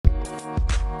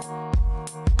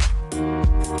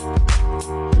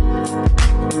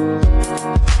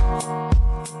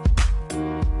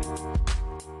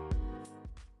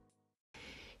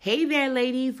Hey there,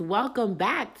 ladies. Welcome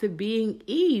back to Being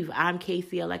Eve. I'm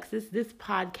Casey Alexis, this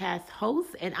podcast host,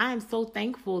 and I am so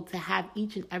thankful to have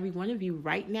each and every one of you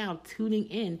right now tuning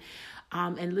in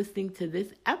and listening to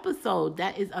this episode.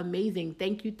 That is amazing.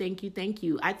 Thank you, thank you, thank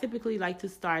you. I typically like to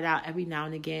start out every now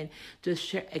and again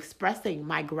just expressing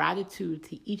my gratitude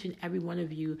to each and every one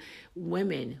of you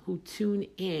women who tune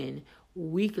in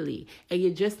weekly. And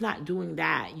you're just not doing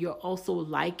that. You're also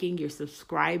liking, you're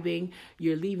subscribing,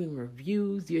 you're leaving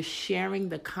reviews, you're sharing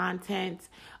the content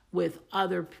with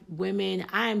other women.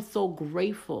 I am so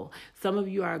grateful. Some of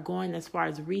you are going as far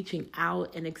as reaching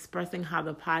out and expressing how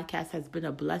the podcast has been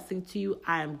a blessing to you.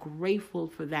 I am grateful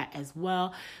for that as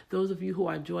well. Those of you who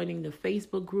are joining the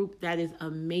Facebook group, that is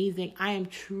amazing. I am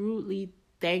truly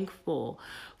thankful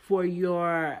for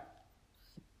your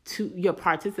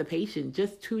participation.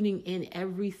 Just tuning in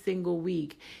every single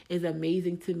week is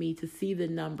amazing to me. To see the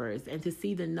numbers and to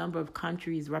see the number of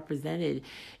countries represented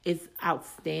is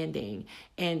outstanding.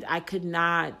 And I could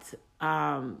not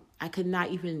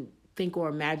even think or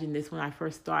imagine this when I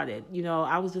first started.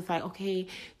 I was just like, okay,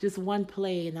 just one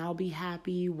play and I'll be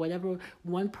happy. Whatever,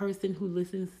 one person who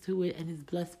listens to it and is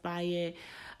blessed by it,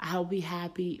 I'll be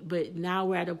happy. But now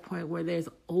we're at a point where there's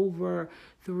over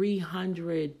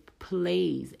 300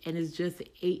 plays and it's just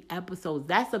 8 episodes.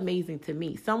 That's amazing to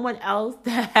me. Someone else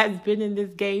that has been in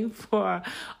this game for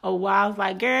a while is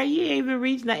like, girl, you ain't even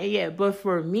reached nothing yet. But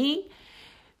for me,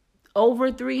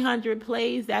 over 300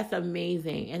 plays, that's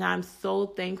amazing. And I'm so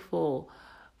thankful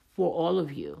for all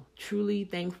of you. Truly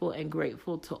thankful and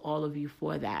grateful to all of you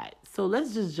for that. So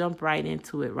let's just jump right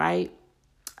into it, right?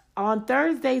 On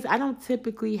Thursdays, I don't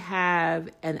typically have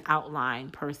an outline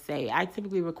per se. I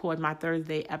typically record my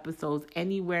Thursday episodes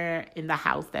anywhere in the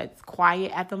house that's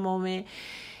quiet at the moment.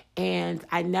 And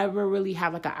I never really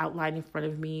have like an outline in front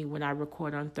of me when I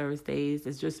record on Thursdays.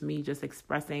 It's just me just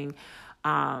expressing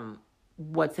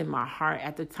what's in my heart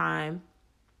at the time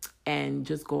and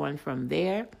just going from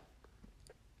there.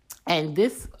 And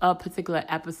this particular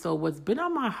episode, what's been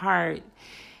on my heart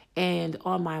and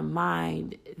on my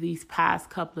mind these past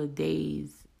couple of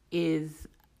days is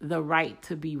the right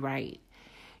to be right.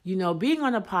 Being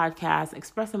on a podcast,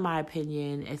 expressing my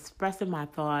opinion, expressing my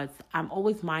thoughts, I'm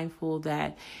always mindful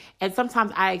that, and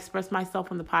sometimes I express myself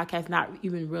on the podcast, not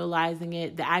even realizing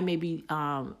it, that I may be,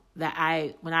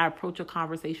 when I approach a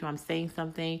conversation, I'm saying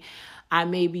something, I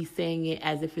may be saying it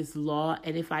as if it's law.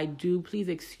 And if I do, please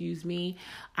excuse me.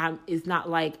 It's not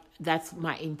like that's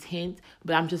my intent,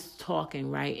 but I'm just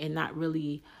talking, right? And not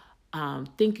really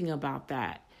thinking about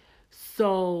that.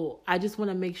 So I just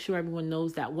want to make sure everyone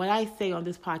knows that what I say on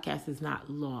this podcast is not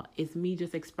law. It's me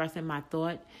just expressing my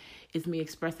thought. It's me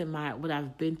expressing what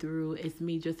I've been through. It's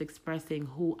me just expressing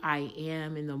who I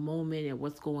am in the moment and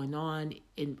what's going on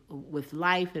with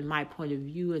life and my point of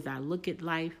view as I look at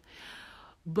life.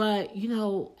 But,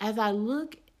 as I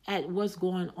look at what's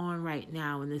going on right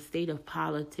now in the state of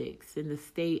politics, in the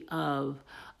state of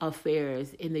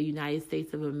affairs in the United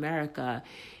States of America,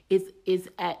 it's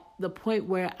at the point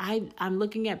where I'm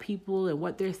looking at people and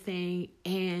what they're saying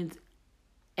and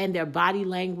their body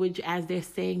language as they're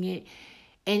saying it.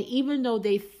 And even though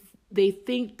they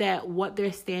think that what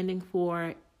they're standing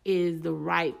for is the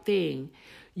right thing,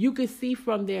 you can see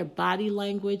from their body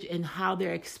language and how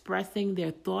they're expressing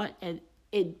their thought, and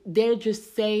they're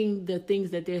just saying the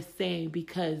things that they're saying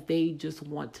because they just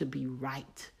want to be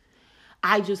right.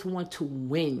 I just want to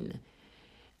win.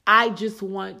 I just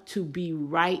want to be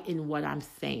right in what I'm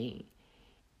saying.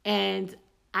 And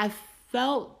I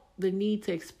felt the need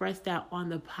to express that on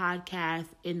the podcast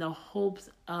in the hopes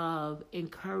of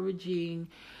encouraging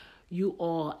you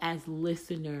all as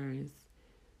listeners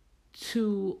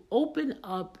to open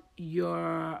up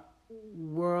your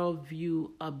worldview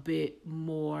a bit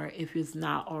more if it's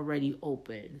not already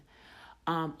open.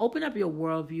 Open up your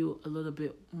worldview a little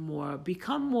bit more.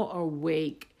 Become more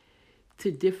awake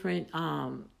to different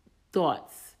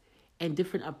thoughts and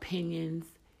different opinions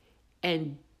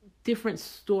and different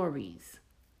stories.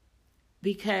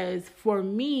 Because for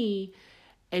me,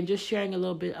 and just sharing a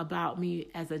little bit about me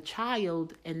as a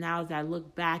child, and now as I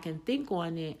look back and think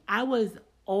on it, I was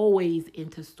always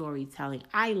into storytelling.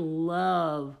 I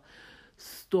love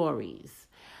stories.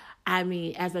 I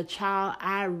mean, as a child,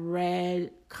 I read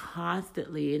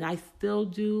constantly, and I still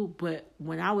do, but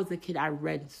when I was a kid, I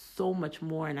read so much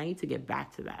more, and I need to get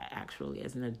back to that, actually,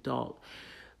 as an adult.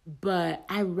 But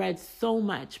I read so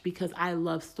much because I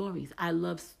love stories. I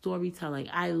love storytelling.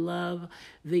 I love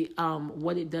the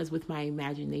what it does with my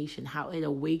imagination, how it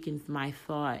awakens my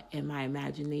thought and my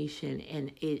imagination,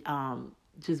 and it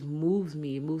just moves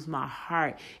me. It moves my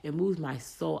heart. It moves my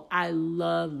soul. I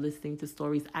love listening to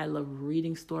stories. I love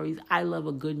reading stories. I love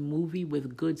a good movie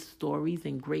with good stories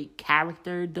and great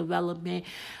character development.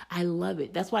 I love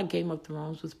it. That's why Game of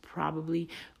Thrones was probably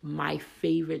my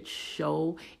favorite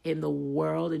show in the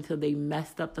world until they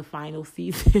messed up the final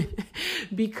season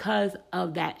because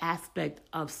of that aspect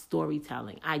of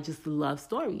storytelling. I just love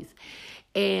stories.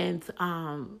 And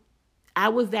I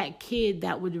was that kid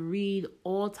that would read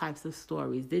all types of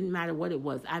stories. Didn't matter what it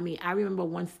was. I mean, I remember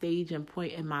one stage and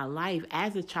point in my life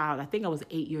as a child, I think I was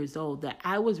 8 years old, that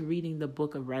I was reading the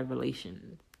book of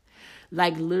Revelation.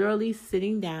 Like literally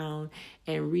sitting down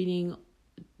and reading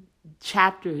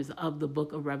chapters of the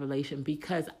book of Revelation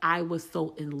because I was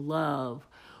so in love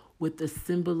with the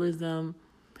symbolism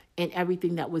and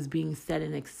everything that was being said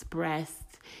and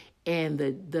expressed, and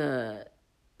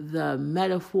the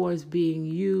metaphors being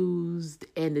used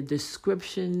and the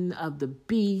description of the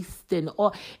beast and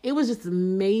all. It was just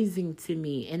amazing to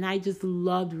me, and I just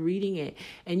loved reading it.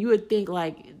 And you would think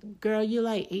like, girl, you're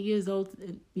like 8 years old,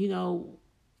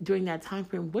 during that time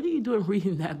frame, what are you doing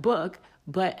reading that book?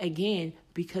 But again,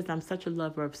 because I'm such a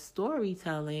lover of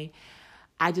storytelling,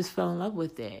 I just fell in love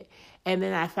with it. And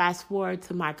then I fast forward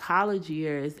to my college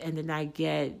years, and then I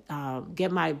get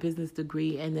my business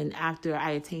degree. And then after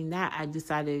I attained that, I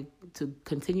decided to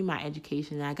continue my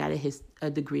education, and I got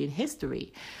a degree in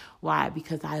history. Why?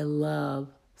 Because I love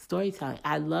storytelling.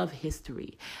 I love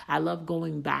history. I love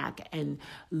going back and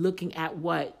looking at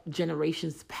what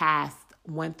generations past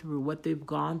went through, what they've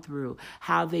gone through,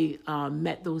 how they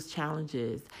met those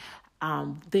challenges,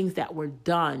 things that were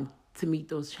done to meet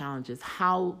those challenges,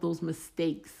 how those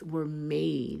mistakes were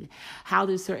made, how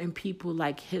did certain people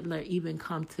like Hitler even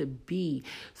come to be.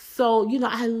 So,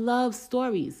 I love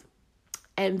stories.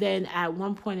 And then at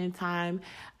one point in time,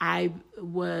 I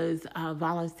was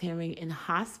volunteering in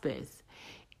hospice.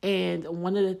 And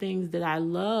one of the things that I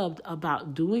loved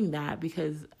about doing that,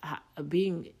 because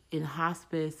being in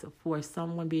hospice, for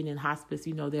someone being in hospice,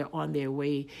 they're on their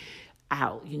way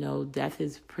out. Death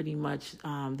is pretty much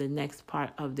the next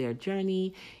part of their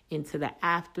journey into the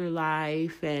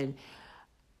afterlife. And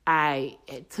I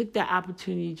took that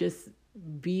opportunity to just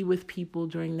be with people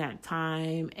during that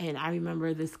time. And I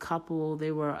remember this couple,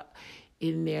 they were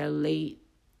in their late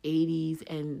 80s,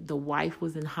 and the wife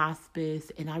was in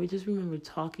hospice, and I would just remember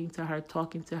talking to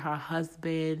her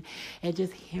husband, and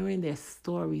just hearing their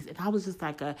stories. And I was just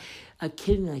like a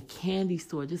kid in a candy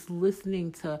store, just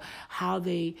listening to how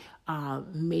they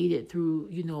made it through,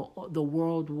 the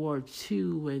World War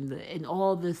II and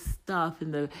all this stuff,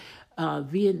 and the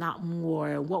Vietnam War,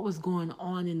 and what was going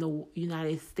on in the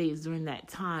United States during that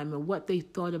time, and what they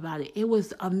thought about it. It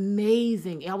was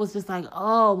amazing. I was just like,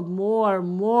 oh, more.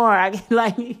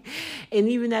 And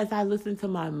even as I listened to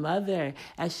my mother,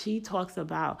 as she talks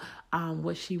about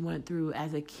what she went through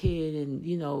as a kid, and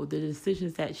the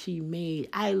decisions that she made,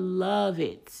 I love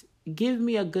it. Give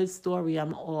me a good story,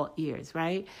 I'm all ears,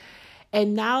 right?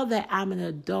 And now that I'm an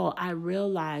adult, I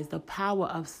realize the power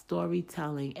of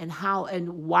storytelling, and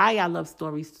why I love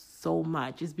stories so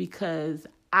much is because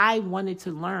I wanted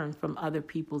to learn from other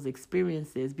people's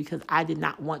experiences, because I did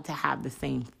not want to have the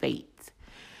same fate.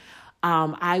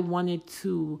 I wanted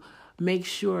to make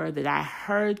sure that I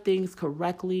heard things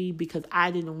correctly, because I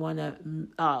didn't want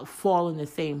to fall in the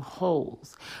same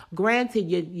holes. Granted,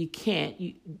 you can't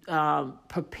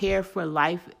prepare for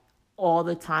life all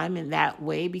the time in that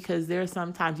way, because there are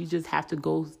sometimes you just have to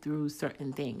go through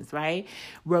certain things, right?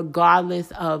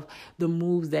 Regardless of the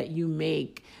moves that you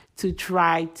make to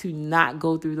try to not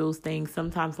go through those things.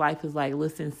 Sometimes life is like,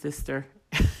 listen, sister,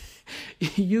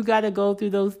 you got to go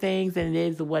through those things, and it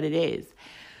is what it is.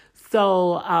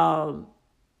 So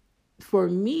for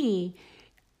me,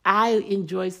 I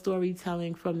enjoy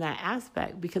storytelling from that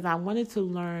aspect, because I wanted to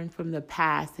learn from the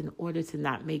past in order to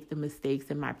not make the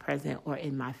mistakes in my present or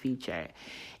in my future.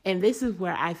 And this is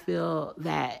where I feel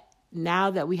that now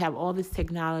that we have all this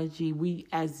technology, we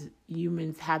as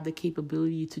humans have the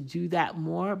capability to do that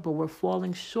more, but we're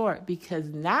falling short, because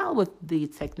now with the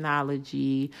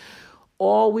technology,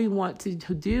 all we want to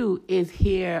do is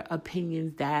hear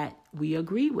opinions that we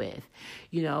agree with.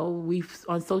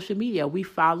 On social media, we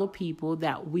follow people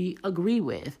that we agree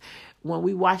with. When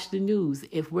we watch the news,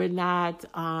 if we're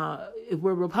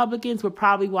Republicans, we're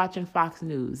probably watching Fox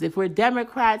News. If we're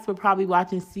Democrats, we're probably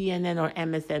watching CNN or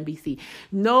MSNBC.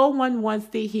 No one wants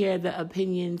to hear the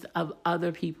opinions of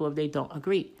other people if they don't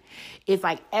agree. It's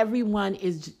like everyone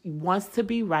wants to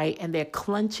be right, and they're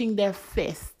clenching their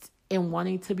fists and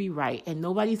wanting to be right, and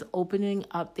nobody's opening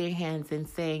up their hands and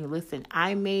saying, listen,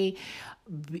 I may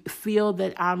feel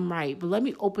that I'm right, but let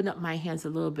me open up my hands a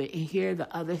little bit and hear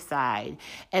the other side.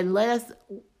 And let us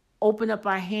open up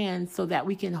our hands so that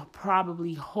we can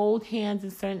probably hold hands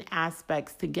in certain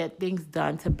aspects to get things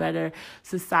done to better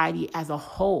society as a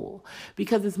whole.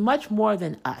 Because it's much more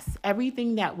than us.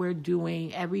 Everything that we're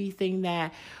doing, everything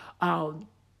that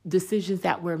decisions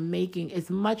that we're making is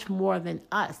much more than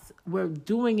us. We're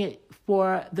doing it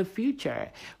for the future,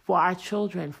 for our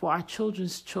children, for our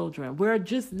children's children. We're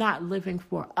just not living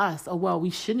for us. Or well,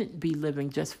 we shouldn't be living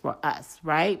just for us,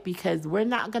 right? Because we're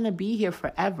not going to be here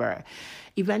forever.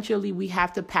 Eventually, we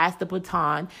have to pass the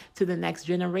baton to the next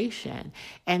generation.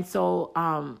 And so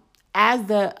as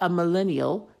a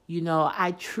millennial,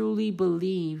 I truly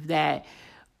believe that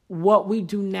what we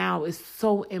do now is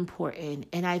so important.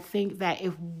 And I think that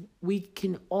if we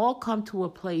can all come to a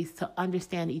place to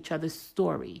understand each other's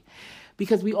story,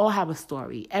 because we all have a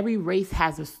story. Every race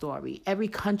has a story. Every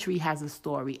country has a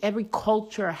story. Every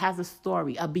culture has a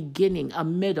story, a beginning, a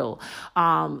middle,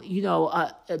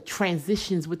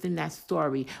 transitions within that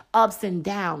story, ups and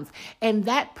downs. And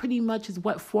that pretty much is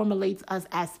what formulates us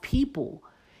as people,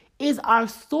 is our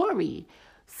story.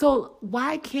 So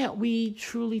why can't we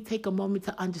truly take a moment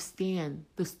to understand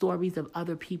the stories of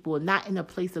other people, not in a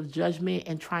place of judgment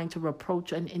and trying to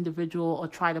reproach an individual or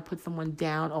try to put someone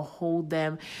down or hold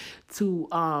them to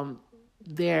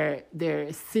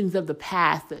their sins of the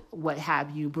past, what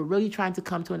have you, but really trying to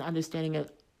come to an understanding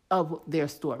of their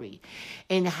story,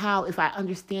 and how, if I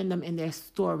understand them in their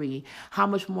story, how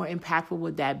much more impactful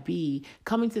would that be,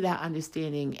 coming to that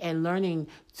understanding and learning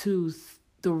to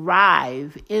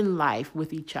thrive in life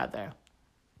with each other.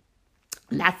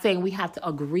 Not saying we have to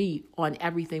agree on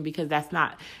everything, because that's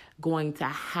not going to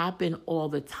happen all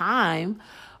the time.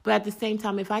 But at the same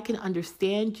time, if I can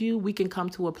understand you, we can come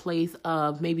to a place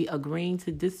of maybe agreeing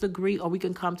to disagree, or we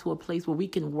can come to a place where we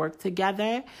can work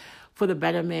together for the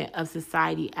betterment of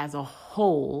society as a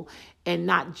whole, and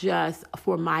not just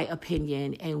for my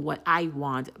opinion and what I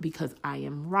want because I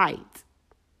am right.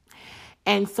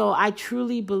 And so I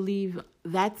truly believe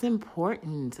that's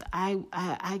important. I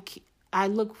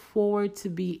look forward to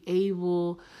be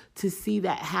able to see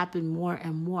that happen more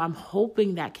and more. I'm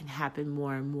hoping that can happen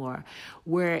more and more,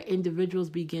 where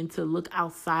individuals begin to look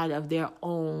outside of their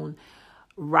own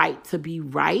right to be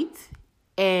right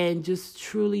and just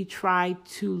truly try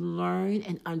to learn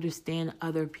and understand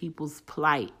other people's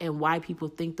plight and why people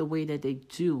think the way that they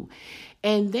do.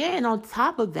 And then on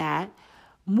top of that,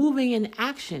 moving in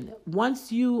action.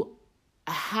 Once you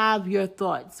have your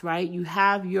thoughts, right? You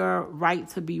have your right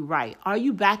to be right. Are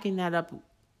you backing that up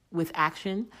with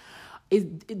action?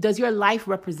 Does your life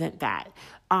represent that?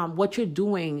 What you're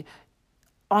doing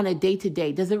on a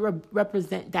day-to-day, does it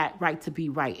represent that right to be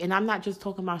right? And I'm not just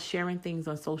talking about sharing things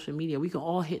on social media. We can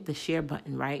all hit the share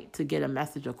button, right, to get a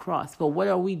message across. But what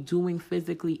are we doing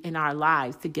physically in our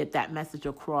lives to get that message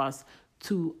across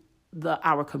to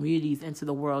our communities and to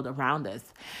the world around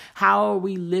us? How are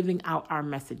we living out our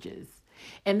messages?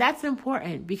 And that's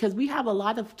important, because we have a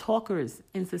lot of talkers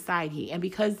in society. And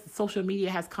because social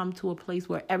media has come to a place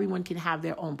where everyone can have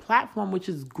their own platform, which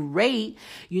is great.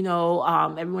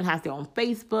 Everyone has their own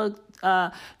Facebook.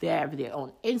 They have their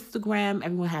own Instagram.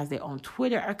 Everyone has their own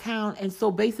Twitter account. And so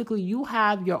basically you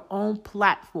have your own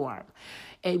platform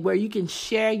where you can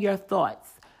share your thoughts.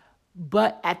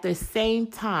 But at the same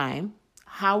time,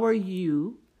 how are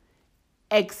you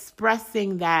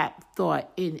expressing that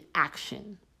thought in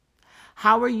action?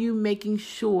 How are you making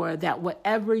sure that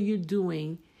whatever you're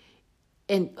doing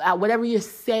and whatever you're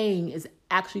saying is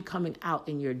actually coming out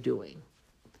in your doing?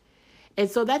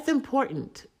 And so that's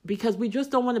important, because we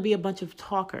just don't want to be a bunch of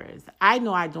talkers. I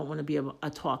know I don't want to be a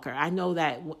talker. I know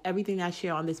that everything I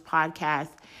share on this podcast,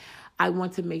 I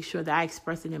want to make sure that I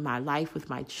express it in my life with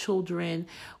my children,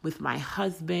 with my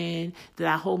husband, that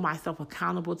I hold myself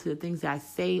accountable to the things that I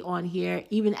say on here,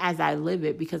 even as I live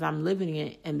it, because I'm living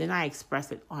it and then I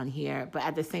express it on here. But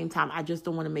at the same time, I just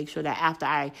don't want to make sure that after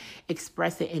I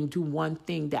express it and do one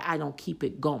thing that I don't keep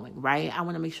it going, right? I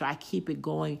want to make sure I keep it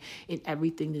going in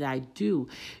everything that I do.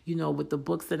 With the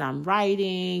books that I'm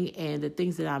writing and the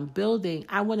things that I'm building,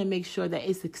 I want to make sure that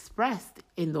it's expressed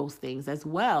in those things as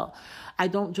well. I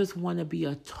don't just want to be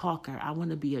a talker. I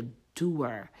want to be a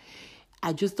doer.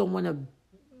 I just don't want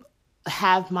to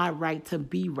have my right to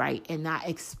be right and not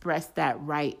express that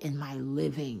right in my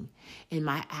living, in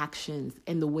my actions,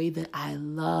 in the way that I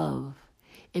love,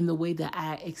 in the way that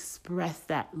I express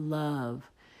that love.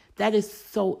 That is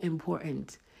so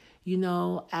important,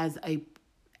 as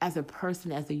a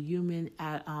person, as a human,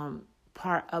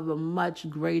 part of a much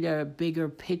greater, bigger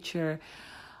picture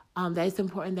that it's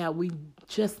important that we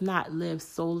just not live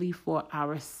solely for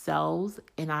ourselves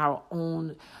and our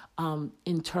own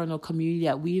internal community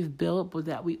that we've built, but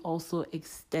that we also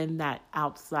extend that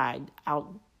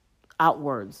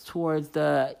outwards towards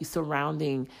the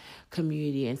surrounding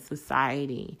community and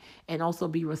society, and also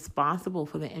be responsible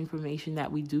for the information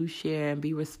that we do share, and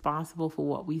be responsible for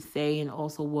what we say and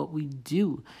also what we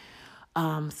do.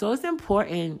 So it's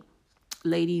important,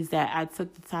 ladies, that I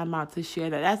took the time out to share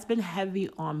that. That's been heavy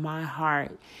on my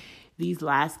heart these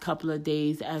last couple of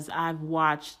days as I've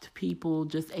watched people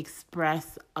just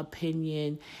express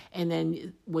opinion. And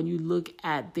then when you look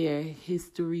at their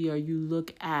history or you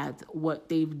look at what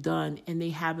they've done, and they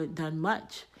haven't done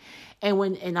much.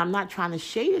 And I'm not trying to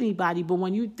shade anybody, but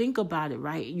when you think about it,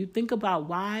 right, you think about,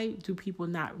 why do people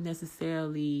not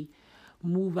necessarily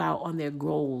move out on their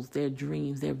goals, their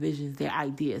dreams, their visions, their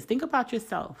ideas? Think about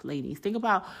yourself, ladies. Think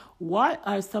about, what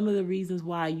are some of the reasons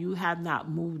why you have not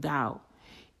moved out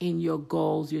in your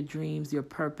goals, your dreams, your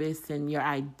purpose, and your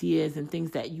ideas and things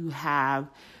that you have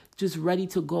just ready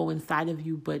to go inside of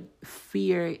you, but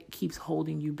fear keeps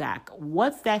holding you back?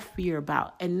 What's that fear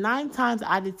about? And 9 times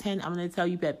out of 10, I'm going to tell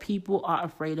you that people are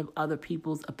afraid of other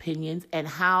people's opinions and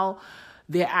how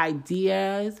their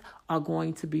ideas are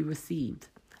going to be received.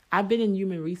 I've been in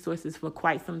human resources for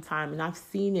quite some time, and I've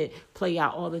seen it play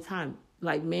out all the time.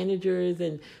 Like managers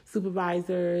and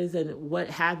supervisors and what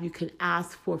have you can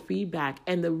ask for feedback,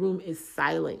 and the room is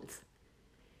silent.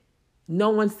 No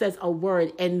one says a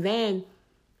word. And then,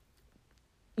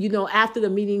 after the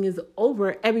meeting is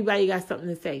over, everybody got something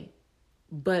to say.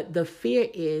 But the fear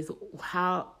is,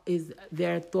 how is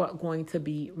their thought going to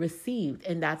be received?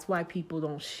 And that's why people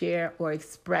don't share or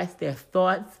express their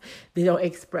thoughts. They don't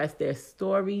express their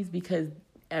stories, because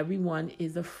everyone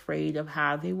is afraid of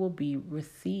how they will be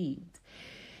received.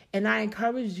 And I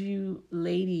encourage you,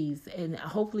 ladies, and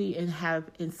hopefully have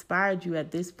inspired you at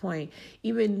this point.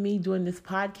 Even me doing this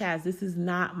podcast, this is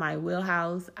not my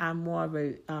wheelhouse. I'm more of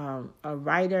a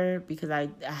writer, because I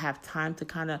have time to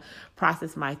kind of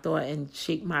process my thought and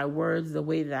shape my words the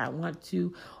way that I want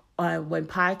to. When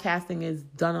podcasting is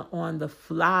done on the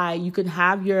fly, you can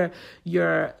have your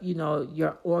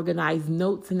organized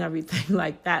notes and everything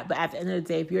like that. But at the end of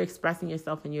the day, if you're expressing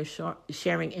yourself and you're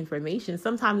sharing information,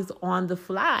 sometimes it's on the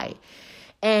fly.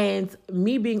 And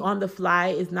me being on the fly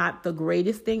is not the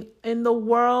greatest thing in the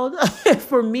world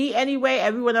for me anyway.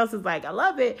 Everyone else is like, I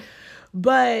love it.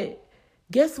 But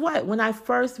guess what? When I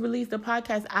first released the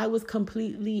podcast, I was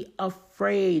completely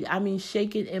afraid.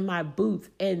 Shaking in my boots.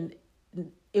 And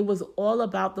it was all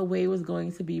about the way it was going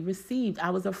to be received. I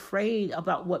was afraid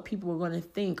about what people were going to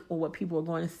think, or what people were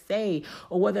going to say,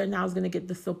 or whether or not I was going to get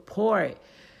the support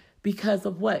because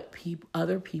of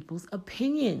other people's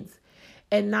opinions.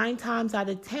 And 9 times out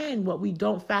of 10, what we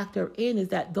don't factor in is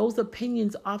that those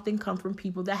opinions often come from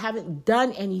people that haven't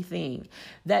done anything,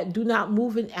 that do not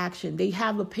move in action. They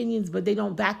have opinions, but they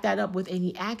don't back that up with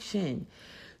any action.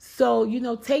 So,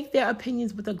 take their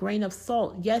opinions with a grain of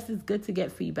salt. Yes, it's good to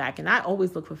get feedback. And I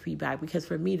always look for feedback, because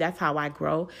for me, that's how I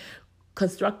grow.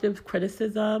 Constructive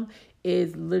criticism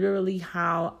is literally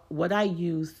what I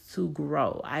use to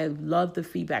grow. I love the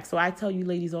feedback. So I tell you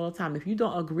ladies all the time, if you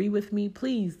don't agree with me,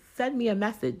 please send me a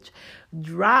message.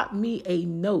 Drop me a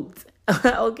note.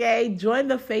 Okay, join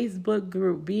the Facebook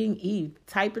group, Being Eve.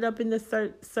 Type it up in the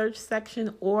search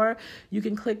section, or you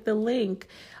can click the link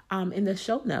in the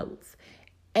show notes.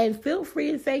 And feel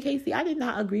free to say, Casey, I did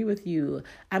not agree with you.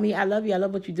 I love you. I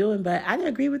love what you're doing, but I didn't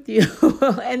agree with you.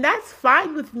 And that's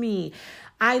fine with me.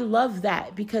 I love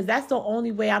that, because that's the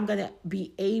only way I'm going to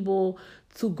be able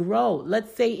to grow.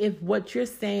 Let's say if what you're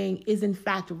saying is in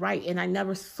fact right, and I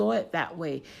never saw it that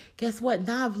way. Guess what?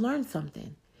 Now I've learned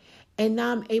something. And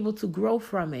now I'm able to grow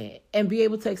from it and be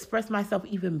able to express myself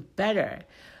even better.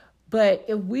 But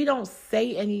if we don't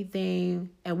say anything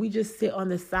and we just sit on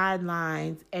the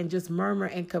sidelines and just murmur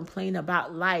and complain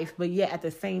about life, but yet at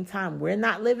the same time, we're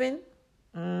not living,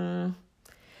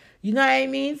 you know what I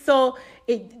mean? So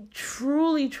it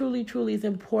truly, truly, truly is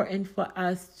important for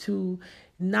us to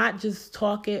not just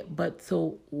talk it, but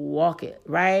to walk it,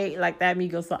 right? Like that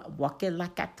Migos song, walk it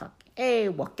like I talk it. Hey,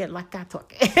 walk it like I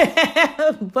talk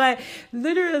it. But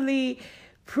literally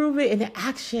prove it in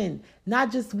action,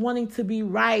 not just wanting to be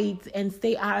right and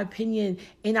state our opinion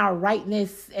in our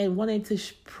rightness and wanting to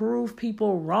prove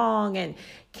people wrong and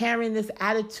carrying this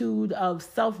attitude of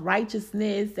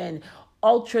self-righteousness and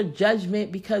ultra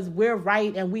judgment because we're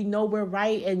right and we know we're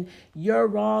right and you're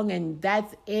wrong and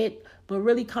that's it. But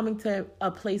really coming to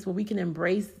a place where we can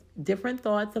embrace different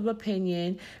thoughts of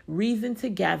opinion, reason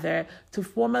together to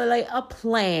formulate a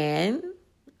plan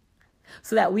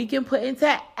so that we can put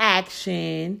into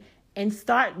action and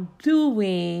start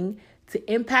doing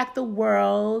to impact the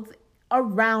world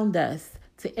around us,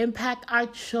 to impact our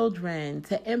children,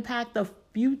 to impact the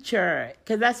future,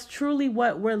 because that's truly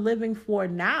what we're living for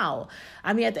now.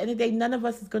 I mean, at the end of the day, none of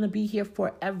us is going to be here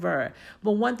forever.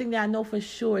 But one thing that I know for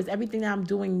sure is everything that I'm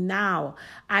doing now,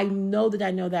 I know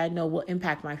will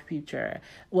impact my future,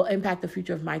 will impact the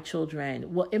future of my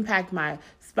children, will impact my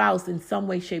spouse in some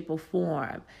way, shape, or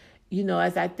form. You know,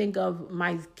 as I think of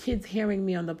my kids hearing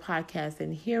me on the podcast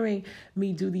and hearing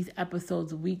me do these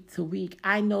episodes week to week,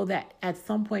 I know that at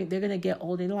some point they're going to get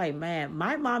older and like, man,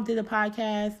 my mom did a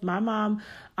podcast. My mom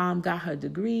got her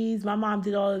degrees. My mom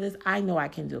did all of this. I know I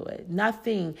can do it.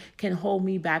 Nothing can hold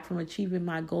me back from achieving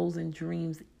my goals and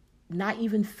dreams, not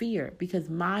even fear, because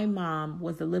my mom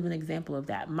was a living example of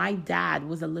that. My dad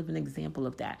was a living example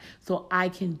of that. So I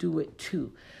can do it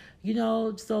too. You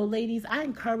know, so ladies, I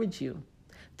encourage you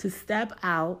to step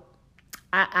out.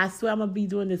 I swear I'm going to be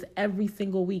doing this every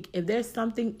single week. If there's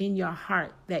something in your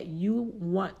heart that you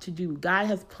want to do, God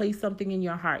has placed something in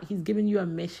your heart. He's given you a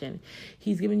mission.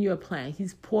 He's given you a plan.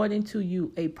 He's poured into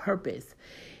you a purpose,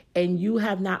 and you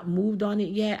have not moved on it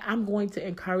yet, I'm going to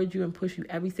encourage you and push you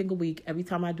every single week. Every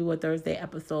time I do a Thursday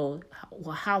episode,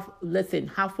 how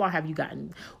far have you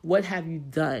gotten? What have you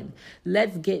done?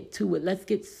 Let's get to it. Let's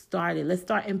get started. Let's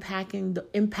start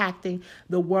impacting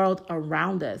the world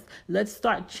around us. Let's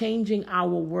start changing our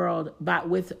world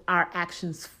with our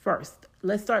actions first.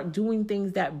 Let's start doing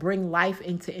things that bring life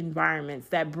into environments,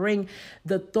 that bring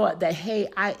the thought that, hey,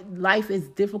 life is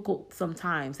difficult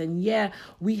sometimes. And yeah,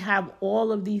 we have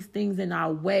all of these things in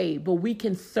our way, but we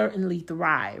can certainly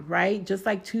thrive, right? Just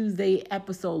like Tuesday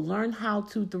episode, learn how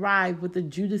to thrive with the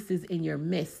Judases in your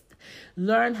midst.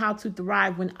 Learn how to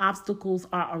thrive when obstacles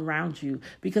are around you,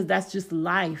 because that's just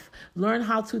life. Learn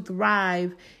how to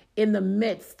thrive in the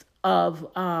midst of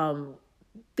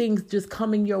things just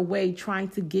coming your way, trying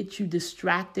to get you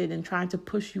distracted and trying to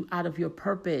push you out of your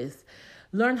purpose.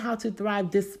 Learn how to thrive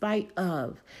despite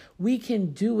of. We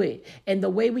can do it. And the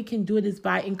way we can do it is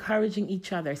by encouraging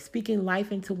each other, speaking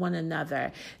life into one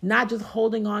another, not just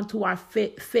holding on to our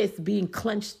fists, being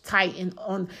clenched tight and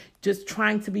on just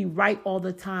trying to be right all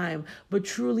the time, but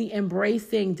truly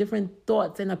embracing different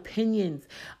thoughts and opinions,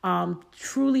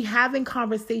 truly having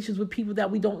conversations with people that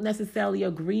we don't necessarily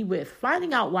agree with,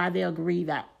 finding out why they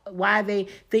why they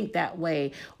think that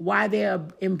way, why they're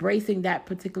embracing that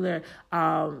particular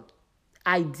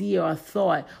idea or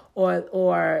thought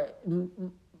or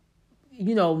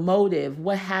motive,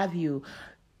 what have you.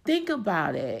 Think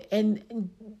about it and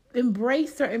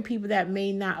embrace certain people that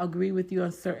may not agree with you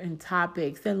on certain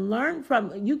topics, and learn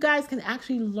from. You guys can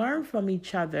actually learn from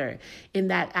each other in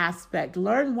that aspect.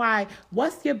 Learn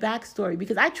what's your backstory,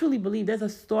 because I truly believe there's a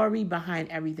story behind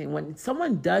everything. When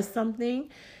someone does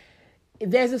something,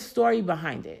 there's a story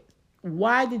behind it.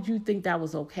 Why did you think that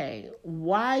was okay?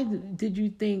 Why did you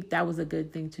think that was a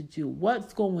good thing to do?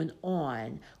 What's going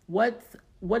on?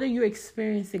 What are you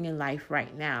experiencing in life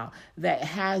right now that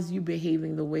has you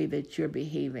behaving the way that you're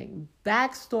behaving?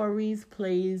 Backstories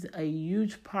plays a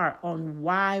huge part on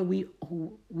why we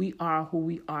are who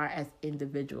we are as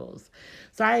individuals.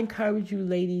 So I encourage you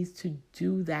ladies to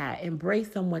do that.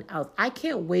 Embrace someone else. I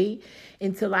can't wait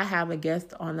until I have a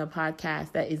guest on the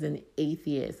podcast that is an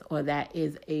atheist, or that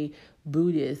is a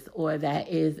Buddhist, or that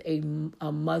is a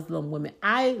Muslim woman.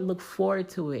 I look forward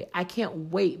to it. I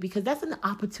can't wait, because that's an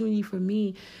opportunity for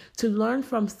me to learn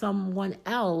from someone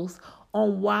else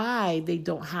on why they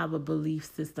don't have a belief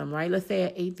system, right? Let's say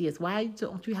an atheist. Why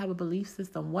don't you have a belief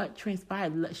system? What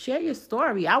transpired? Share your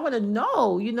story. I want to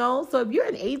know, So if you're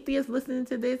an atheist listening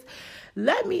to this,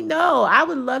 let me know. I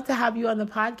would love to have you on the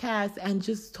podcast and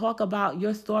just talk about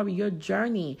your story, your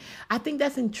journey. I think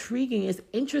that's intriguing. It's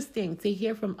interesting to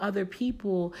hear from other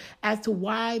people as to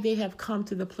why they have come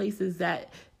to the places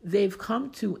that they've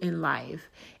come to in life,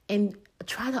 and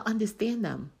try to understand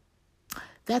them.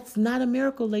 That's not a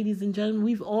miracle, ladies and gentlemen.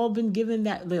 We've all been given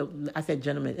that. I said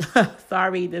gentlemen.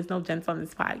 Sorry, there's no gents on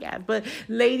this podcast. But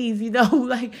ladies,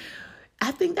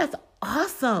 I think that's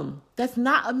awesome. That's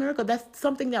not a miracle. That's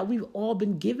something that we've all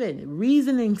been given.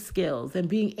 Reasoning skills and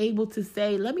being able to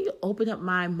say, let me open up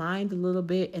my mind a little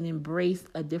bit and embrace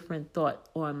a different thought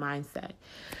or a mindset.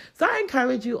 So I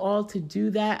encourage you all to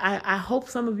do that. I hope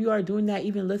some of you are doing that,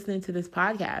 even listening to this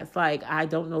podcast. I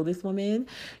don't know this woman,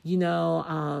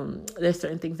 there's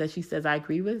certain things that she says I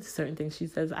agree with, certain things she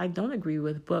says I don't agree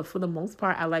with. But for the most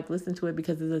part, I like listening to it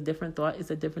because it's a different thought, it's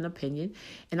a different opinion,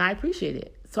 and I appreciate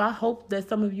it. So I hope that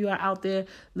some of you are out there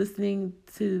listening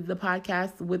to the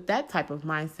podcast with that type of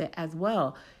mindset as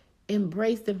well.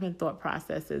 Embrace different thought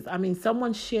processes. I mean,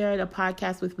 someone shared a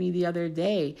podcast with me the other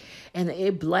day and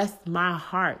it blessed my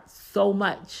heart so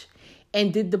much.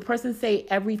 And did the person say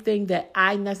everything that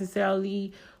I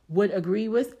necessarily would agree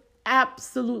with?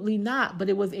 Absolutely not. But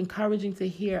it was encouraging to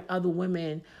hear other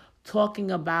women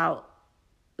talking about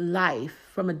life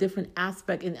from a different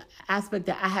aspect, an aspect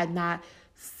that I had not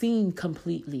seen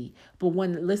completely. But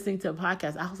when listening to a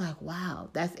podcast, I was like, wow,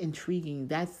 that's intriguing.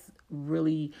 That's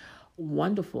really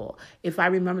wonderful. If I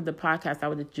remembered the podcast, I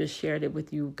would have just shared it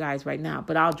with you guys right now,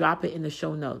 but I'll drop it in the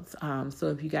show notes. So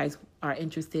if you guys are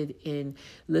interested in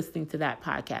listening to that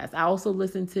podcast, I also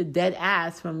listened to Dead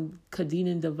Ass from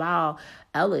Kadeen and Deval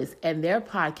Ellis, and their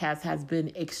podcast has been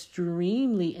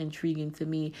extremely intriguing to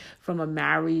me from a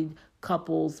married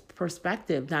couple's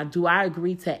perspective. Now, do I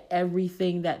agree to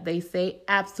everything that they say?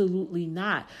 Absolutely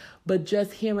not. But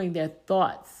just hearing their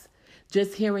thoughts,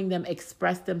 just hearing them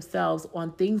express themselves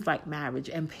on things like marriage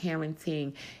and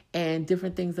parenting and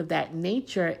different things of that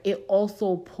nature, it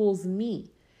also pulls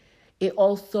me. It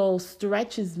also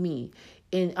stretches me.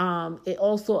 And it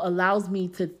also allows me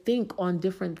to think on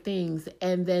different things,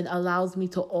 and then allows me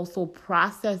to also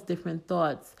process different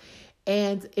thoughts.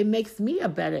 And it makes me a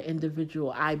better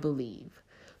individual, I believe.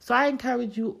 So I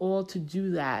encourage you all to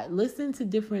do that. Listen to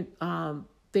different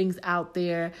things out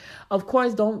there. Of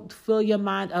course, don't fill your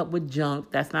mind up with junk.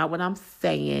 That's not what I'm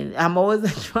saying. I'm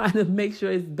always trying to make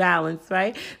sure it's balanced,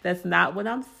 right? That's not what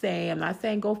I'm saying. I'm not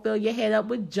saying go fill your head up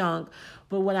with junk.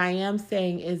 But what I am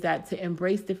saying is that to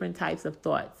embrace different types of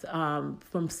thoughts,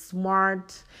 from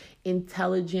smart,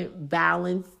 intelligent,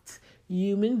 balanced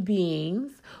human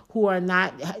beings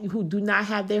who do not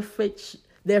have their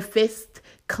fist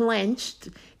clenched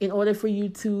in order for you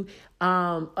to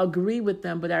agree with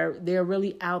them, but they're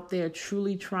really out there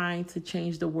truly trying to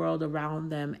change the world around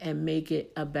them and make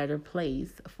it a better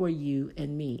place for you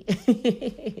and me.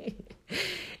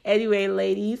 Anyway,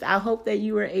 ladies, I hope that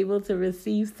you were able to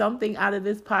receive something out of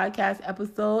this podcast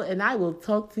episode, and I will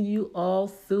talk to you all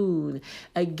soon.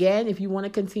 Again, if you want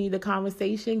to continue the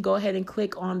conversation, go ahead and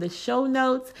click on the show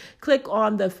notes, click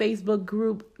on the Facebook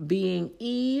group Being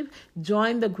Eve,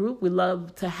 join the group. We'd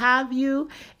love to have you.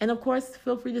 And of course,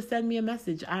 feel free to send me a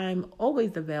message. I'm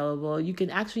always available. You can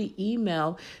actually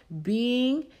email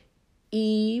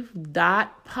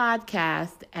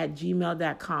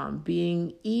beingeve.podcast@gmail.com.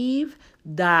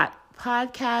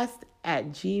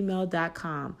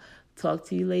 beingeve.podcast@gmail.com. Talk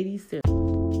to you ladies soon.